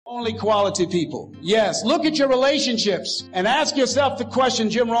Only quality people. Yes, look at your relationships and ask yourself the question,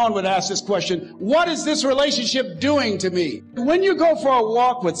 Jim Rohn would ask this question, what is this relationship doing to me? When you go for a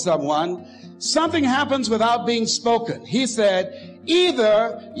walk with someone, something happens without being spoken. He said,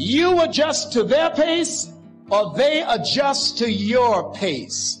 either you adjust to their pace or they adjust to your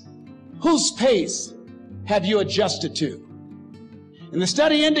pace. Whose pace have you adjusted to? And the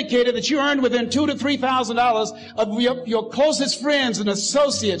study indicated that you earned within $2,000 to $3,000 of your closest friends and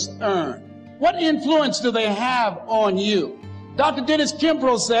associates earn. What influence do they have on you? Dr. Dennis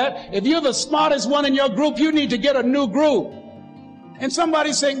Kimbrough said, if you're the smartest one in your group, you need to get a new group. And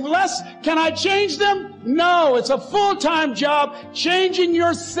somebody's saying, Les, can I change them? No, it's a full-time job changing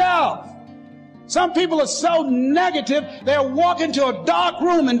yourself. Some people are so negative, they'll walk into a dark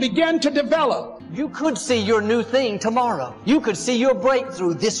room and begin to develop. You could see your new thing tomorrow. You could see your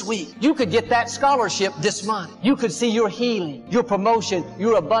breakthrough this week. You could get that scholarship this month. You could see your healing, your promotion,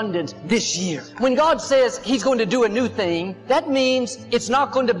 your abundance this year. When God says He's going to do a new thing, that means it's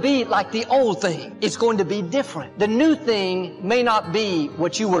not going to be like the old thing. It's going to be different. The new thing may not be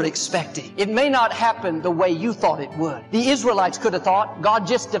what you were expecting. It may not happen the way you thought it would. The Israelites could have thought, God,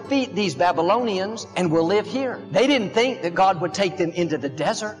 just defeat these Babylonians and we'll live here. They didn't think that God would take them into the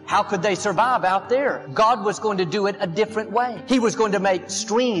desert. How could they survive out there? God was going to do it a different way. He was going to make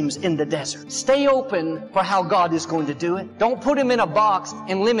streams in the desert. Stay open for how God is going to do it. Don't put Him in a box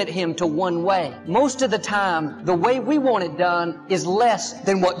and limit Him to one way. Most of the time, the way we want it done is less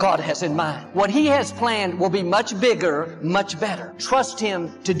than what God has in mind. What He has planned will be much bigger, much better. Trust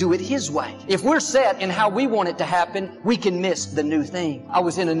Him to do it His way. If we're set in how we want it to happen, we can miss the new thing. I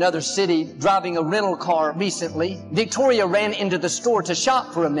was in another city driving a rental car recently. Victoria ran into the store to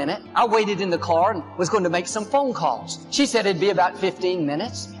shop for a minute. I waited in the car and was going to make some phone calls. She said it'd be about 15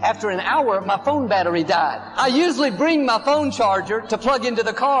 minutes. After an hour, my phone battery died. I usually bring my phone charger to plug into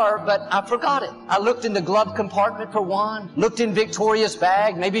the car, but I forgot it. I looked in the glove compartment for one, looked in Victoria's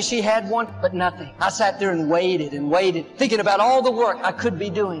bag, maybe she had one, but nothing. I sat there and waited, thinking about all the work I could be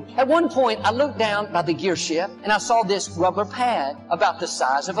doing. At one point, I looked down by the gear shift and I saw this rubber pad about the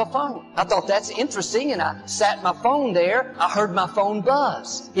size of a phone. I thought that's interesting, and I sat my phone there. I heard my phone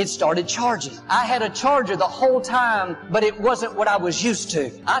buzz. It started charging. I had a charger the whole time, but it wasn't what I was used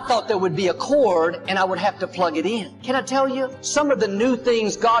to. I thought there would be a cord and I would have to plug it in. Can I tell you, some of the new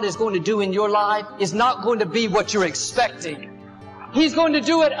things God is going to do in your life is not going to be what you're expecting. He's going to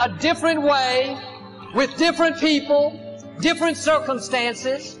do it a different way, with different people, different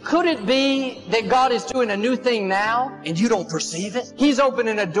circumstances. Could it be that God is doing a new thing now and you don't perceive it? He's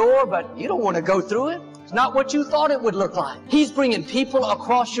opening a door, but you don't want to go through it. It's not what you thought it would look like. He's bringing people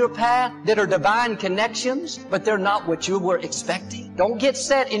across your path that are divine connections, but they're not what you were expecting. Don't get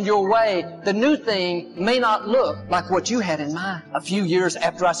set in your way. The new thing may not look like what you had in mind. A few years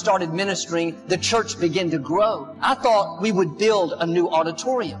after I started ministering, the church began to grow. I thought we would build a new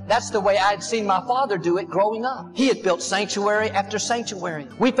auditorium. That's the way I'd seen my father do it growing up. He had built sanctuary after sanctuary.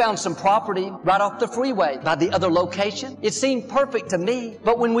 We found some property right off the freeway by the other location. It seemed perfect to me,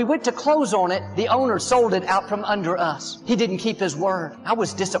 but when we went to close on it, the owner sold it out from under us. He didn't keep his word. I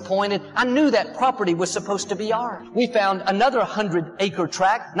was disappointed. I knew that property was supposed to be ours. We found another 100-acre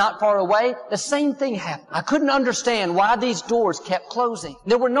tract not far away. The same thing happened. I couldn't understand why these doors kept closing.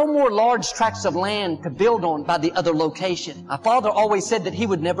 There were no more large tracts of land to build on by the other location. My father always said that he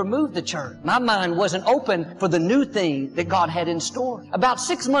would never move the church. My mind wasn't open for the new thing that God had in store. About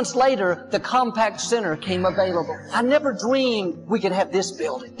 6 months later, the compact center came available. I never dreamed we could have this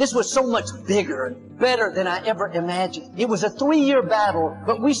building. This was so much bigger and better than I ever imagined. It was a 3-year battle,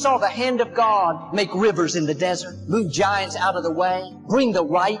 but we saw the hand of God make rivers in the desert, move giants out of the way, bring the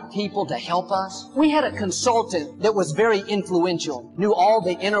right people to help us. We had a consultant that was very influential, knew all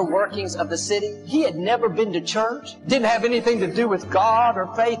the inner workings of the city. He had never been to church, didn't have anything to do with God or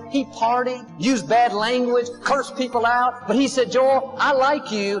faith. He partied, used bad language, cursed people out, but he said, Joel, I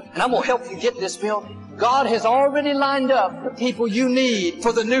like you, and I'm going to help you get this building. God has already lined up the people you need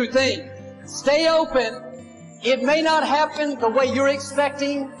for the new thing. Stay open. It may not happen the way you're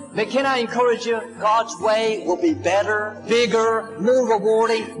expecting, but can I encourage you, God's way will be better, bigger, more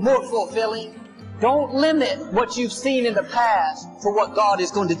rewarding, more fulfilling. Don't limit what you've seen in the past for what God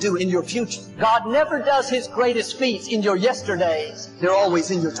is going to do in your future. God never does His greatest feats in your yesterdays. They're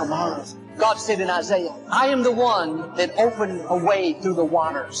always in your tomorrows. God said in Isaiah, I am the one that opened a way through the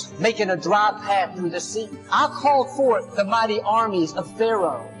waters, making a dry path through the sea. I called forth the mighty armies of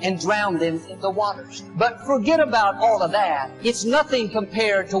Pharaoh and drowned them in the waters. But forget about all of that. It's nothing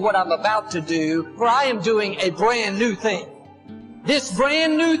compared to what I'm about to do, for I am doing a brand new thing. This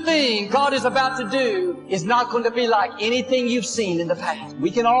brand new thing God is about to do is not going to be like anything you've seen in the past.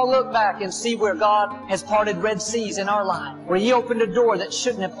 We can all look back and see where God has parted Red Seas in our life, where He opened a door that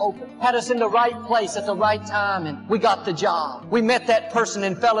shouldn't have opened, had us in the right place at the right time, and we got the job. We met that person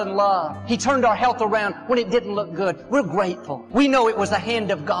and fell in love. He turned our health around when it didn't look good. We're grateful. We know it was the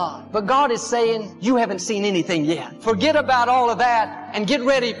hand of God. But God is saying, you haven't seen anything yet. Forget about all of that and get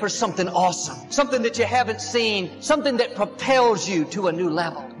ready for something awesome, something that you haven't seen, something that propels you to a new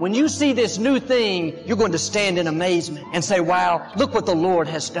level. When you see this new thing, you're going to stand in amazement and say, wow, look what the Lord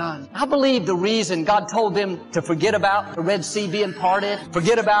has done. I believe the reason God told them to forget about the Red Sea being parted,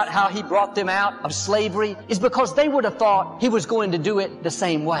 forget about how He brought them out of slavery, is because they would have thought He was going to do it the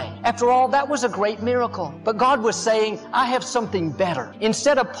same way. After all, that was a great miracle. But God was saying, I have something better.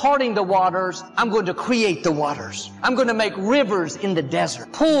 Instead of parting the waters, I'm going to create the waters. I'm going to make rivers in the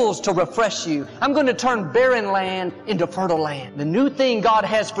desert, pools to refresh you. I'm going to turn barren land into fertile land. The new thing God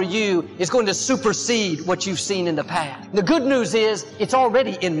has for you is going to supersede what you've seen in the past. The good news is it's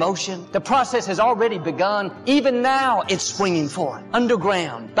already in motion. The process has already begun. Even now it's springing forth.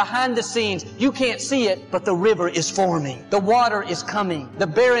 Underground, behind the scenes, you can't see it, but the river is forming. The water is coming. The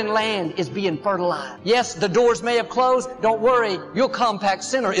barren land is being fertilized. Yes, the doors may have closed. Don't worry, your compact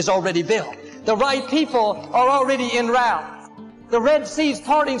center is already built. The right people are already en route. The Red Sea's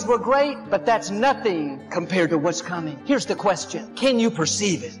partings were great, but that's nothing compared to what's coming. Here's the question. Can you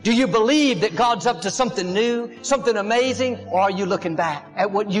perceive it? Do you believe that God's up to something new, something amazing, or are you looking back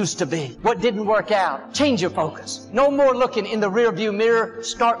at what used to be, what didn't work out? Change your focus. No more looking in the rearview mirror.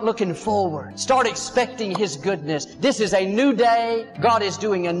 Start looking forward. Start expecting His goodness. This is a new day. God is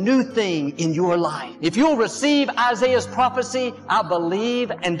doing a new thing in your life. If you'll receive Isaiah's prophecy, I believe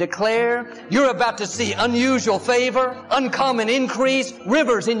and declare you're about to see unusual favor, uncommon increase,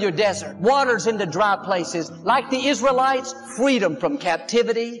 rivers in your desert, waters in the dry places. Like the Israelites, freedom from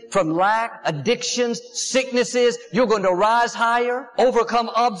captivity, from lack, addictions, sicknesses. You're going to rise higher, overcome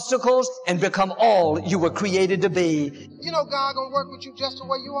obstacles, and become all you were created to be. You know God gonna work with you just the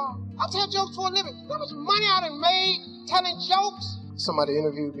way you are. I tell jokes for a living. How much money I done made telling jokes? Somebody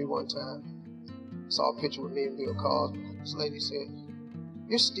interviewed me one time. Saw a picture with me and Bill Cosby. This lady said,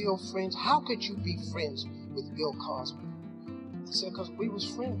 "You're still friends. How could you be friends with Bill Cosby?" I said, because we was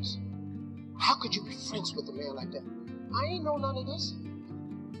friends. How could you be friends with a man like that? I ain't know none of this.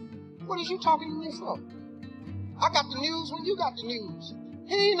 What is you talking to me for? I got the news when you got the news.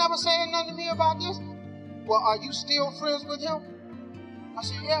 He ain't never saying nothing to me about this. Well, are you still friends with him? I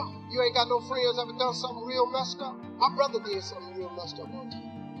said, yeah. You ain't got no friends ever done something real messed up? My brother did something real messed up one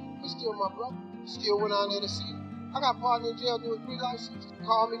time. He's still my brother. Still went out there to see him. I got a partner in jail doing 3 life sentences.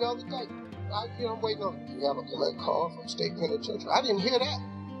 Called me the other day. I'm waiting on you. Have a collect call from state penitentiary. I didn't hear that.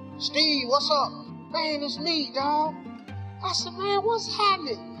 Steve, what's up? Man, it's me, dog. I said, man, what's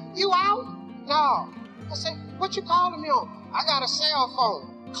happening? You out? No. I said, what you calling me on? I got a cell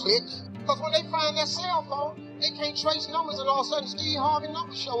phone. Click. Because when they find that cell phone, they can't trace numbers, and all of a sudden Steve Harvey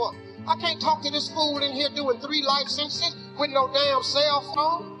numbers show up. I can't talk to this fool in here doing 3 life sentences with no damn cell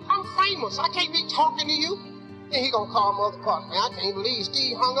phone. I'm famous. I can't be talking to you. And he gonna call mother partner. Man, I can't believe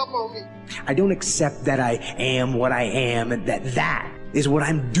Steve hung up on me. I don't accept that I am what I am and that is what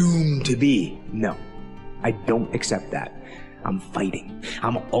I'm doomed to be. No, I don't accept that. I'm fighting.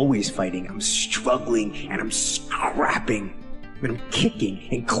 I'm always fighting. I'm struggling and I'm scrapping. And I'm kicking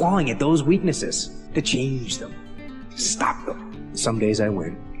and clawing at those weaknesses to change them, to stop them. Some days I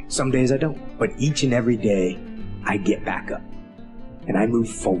win. Some days I don't. But each and every day, I get back up and I move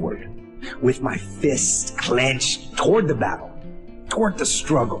forward with my fists clenched toward the battle, toward the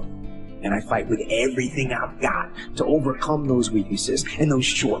struggle. And I fight with everything I've got to overcome those weaknesses and those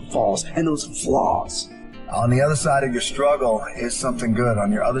shortfalls and those flaws. On the other side of your struggle is something good.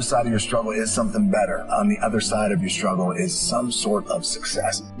 On your other side of your struggle is something better. On the other side of your struggle is some sort of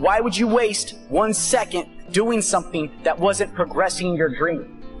success. Why would you waste 1 second doing something that wasn't progressing your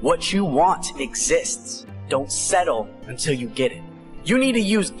dream? What you want exists. Don't settle until you get it. You need to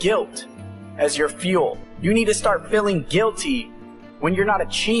use guilt as your fuel. You need to start feeling guilty when you're not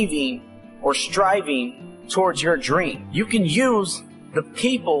achieving or striving towards your dream. You can use the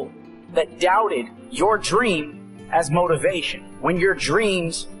people that doubted your dream as motivation. When your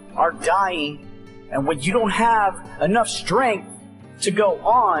dreams are dying and when you don't have enough strength to go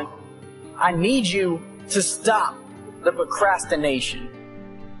on, I need you to stop the procrastination.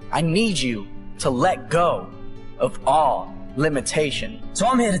 I need you to let go of all limitation. So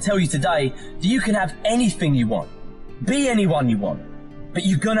I'm here to tell you today that you can have anything you want, be anyone you want, but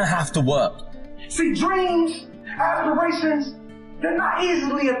you're gonna have to work. See, dreams, aspirations, they're not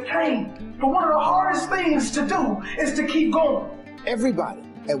easily attained, but one of the hardest things to do is to keep going. Everybody,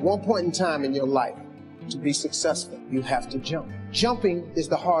 at one point in time in your life, to be successful, you have to jump. Jumping is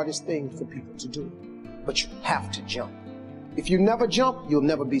the hardest thing for people to do, but you have to jump. If you never jump, you'll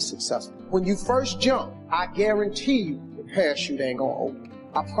never be successful. When you first jump, I guarantee you the parachute ain't gonna open.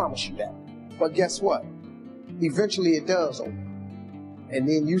 I promise you that. But guess what? Eventually it does open. And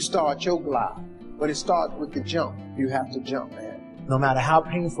then you start your glide. But it starts with the jump. You have to jump, man. No matter how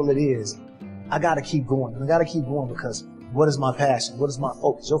painful it is, I gotta keep going. I gotta keep going because what is my passion? What is my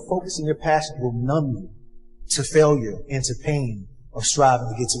focus? Your focus and your passion will numb you to failure and to pain of striving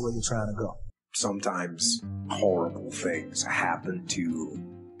to get to where you're trying to go. Sometimes horrible things happen to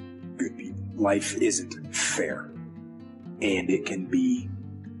good people. Life isn't fair, and it can be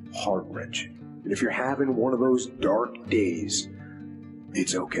heart-wrenching. And if you're having one of those dark days,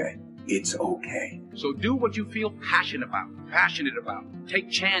 it's okay. It's okay. So do what you feel passionate about. Take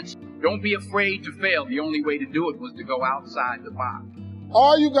chance. Don't be afraid to fail. The only way to do it was to go outside the box.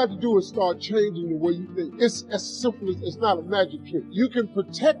 All you got to do is start changing the way you think. It's as simple as, it's not a magic trick. You can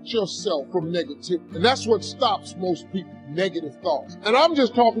protect yourself from negativity. And that's what stops most people, negative thoughts. And I'm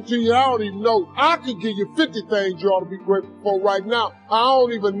just talking to you, I don't even know. I could give you 50 things you ought to be grateful for right now. I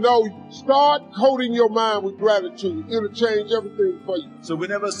don't even know. Start coating your mind with gratitude. It'll change everything for you. So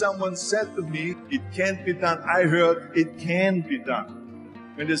whenever someone said to me, it can't be done, I heard, it can be done.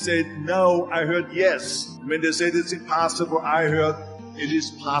 When they said no, I heard yes. When they said it's impossible, I heard it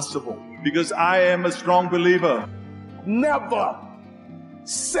is possible. Because I am a strong believer. Never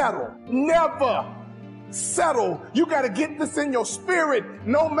settle. Never settle. You got to get this in your spirit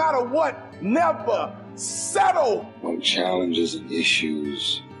no matter what. Never settle. When challenges and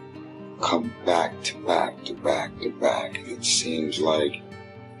issues come back to back to back to back, and it seems like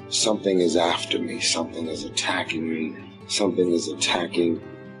something is after me, something is attacking me, something is attacking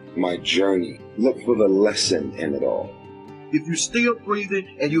my journey. Look for the lesson in it all. If you're still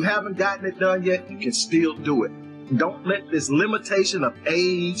breathing and you haven't gotten it done yet, you can still do it. Don't let this limitation of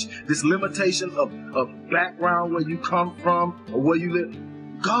age, this limitation of background where you come from or where you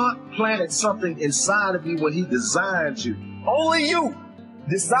live. God planted something inside of you when he designed you. Only you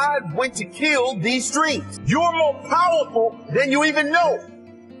decide when to kill these dreams. You're more powerful than you even know.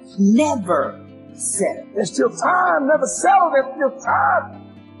 Never settle. There's still time. Never settle. There's still time.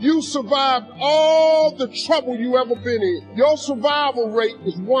 You survived all the trouble you ever been in. Your survival rate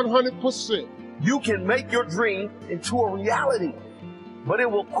is 100%. You can make your dream into a reality, but it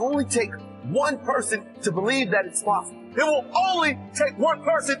will only take one person to believe that it's possible. It will only take one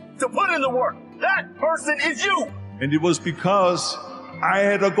person to put in the work. That person is you. And it was because I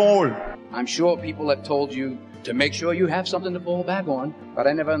had a goal. I'm sure people have told you to make sure you have something to fall back on, but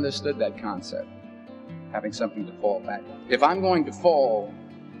I never understood that concept, having something to fall back on. If I'm going to fall,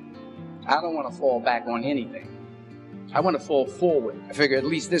 I don't want to fall back on anything. I want to fall forward. I figure at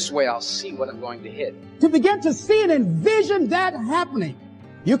least this way I'll see what I'm going to hit. To begin to see and envision that happening,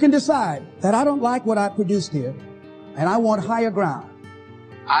 you can decide that I don't like what I produced here, and I want higher ground.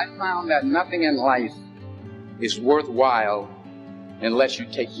 I found that nothing in life is worthwhile unless you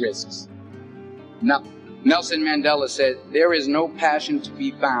take risks. Nothing. Nelson Mandela said, there is no passion to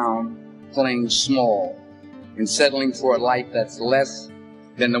be found playing small and settling for a life that's less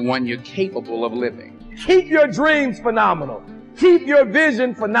than the one you're capable of living. Keep your dreams phenomenal. Keep your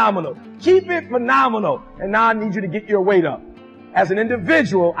vision phenomenal. Keep it phenomenal. And now I need you to get your weight up. As an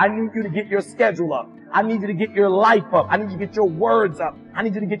individual, I need you to get your schedule up. I need you to get your life up. I need you to get your words up. I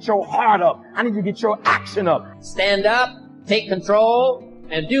need you to get your heart up. I need you to get your action up. Stand up, take control,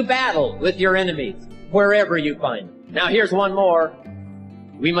 and do battle with your enemies, wherever you find them. Now here's one more.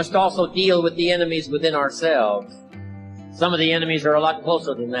 We must also deal with the enemies within ourselves. Some of the enemies are a lot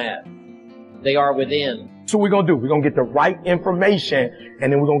closer than that. They are within. So we're going to do, we're going to get the right information,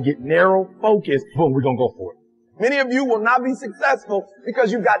 and then we're going to get narrow focus. Boom, we're going to go for it. Many of you will not be successful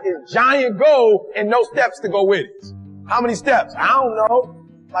because you got this giant goal and no steps to go with it. How many steps? I don't know.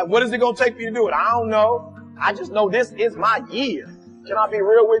 Like, what is it going to take for you to do it? I don't know. I just know this is my year. Can I be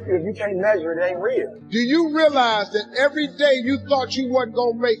real with you? If you can't measure it, it ain't real. Do you realize that every day you thought you wasn't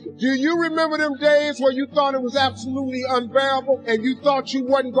going to make it? Do you remember them days where you thought it was absolutely unbearable and you thought you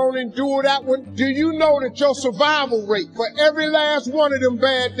wasn't going to endure that one? Do you know that your survival rate for every last one of them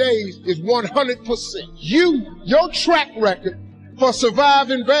bad days is 100%? Your track record for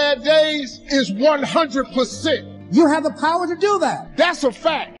surviving bad days is 100%. You have the power to do that. That's a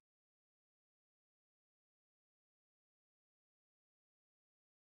fact.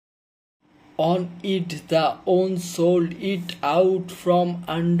 On it, the one sold it out from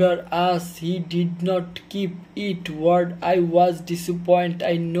under us. He did not keep it. Word, I was disappointed.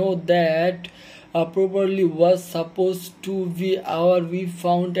 I know that properly was supposed to be our. We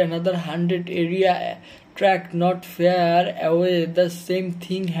found another 100 area track not far away. The same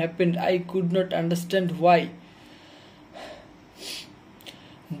thing happened. I could not understand why.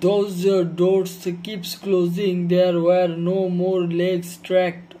 Those doors keeps closing. There were no more legs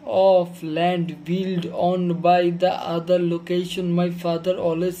tract of land built on by the other location. My father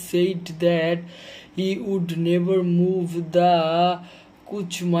always said that he would never move the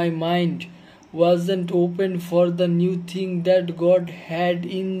couch. My mind wasn't open for the new thing that God had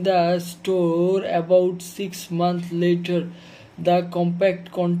in the store. About 6 months later, the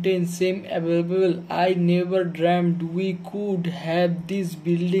compact contained same available. I never dreamed we could have this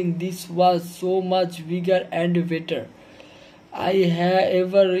building. This was so much bigger and better I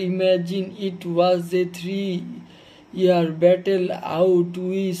ever imagined. It was a 3-year battle out.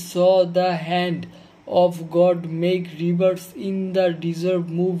 We saw the hand of God make rivers in the desert,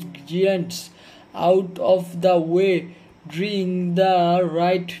 move giants out of the way, bring the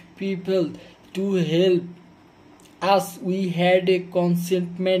right people to help us. We had a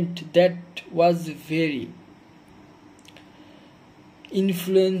contentment that was very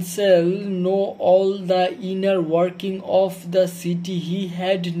influential, know all the inner working of the city. He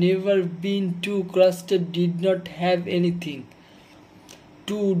had never been too crusted, did not have anything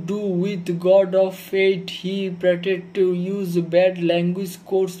to do with God of fate. He pretended to use bad language,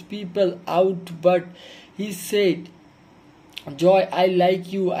 coerce people out, but he said, Joy, I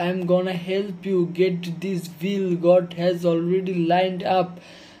like you. I'm gonna help you get this bill. God has already lined up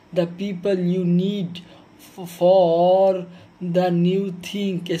the people you need for the new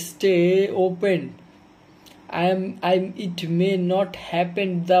thing. Stay open. It may not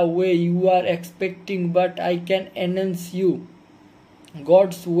happen the way you are expecting, but I can announce you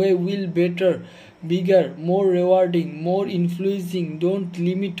God's way will better, bigger, more rewarding, more influencing. Don't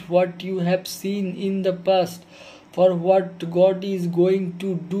limit what you have seen in the past for what God is going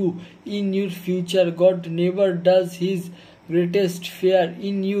to do in your future. God never does his greatest fear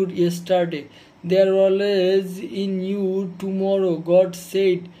in you yesterday. There always in you tomorrow. God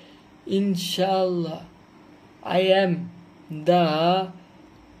said, Inshallah, I am the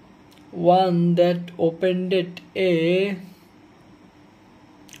one that opened a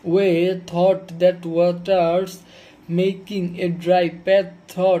way, thought that waters, making a dry path,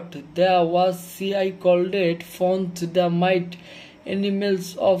 thought there was sea. I called it, found the might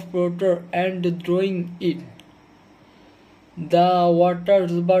animals of water and drawing in the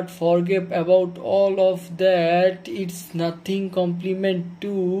waters, but forget about all of that. It's nothing compliment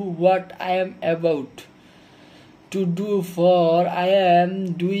to what I am about to do, for I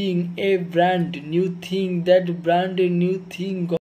am doing a brand new thing. That brand new thing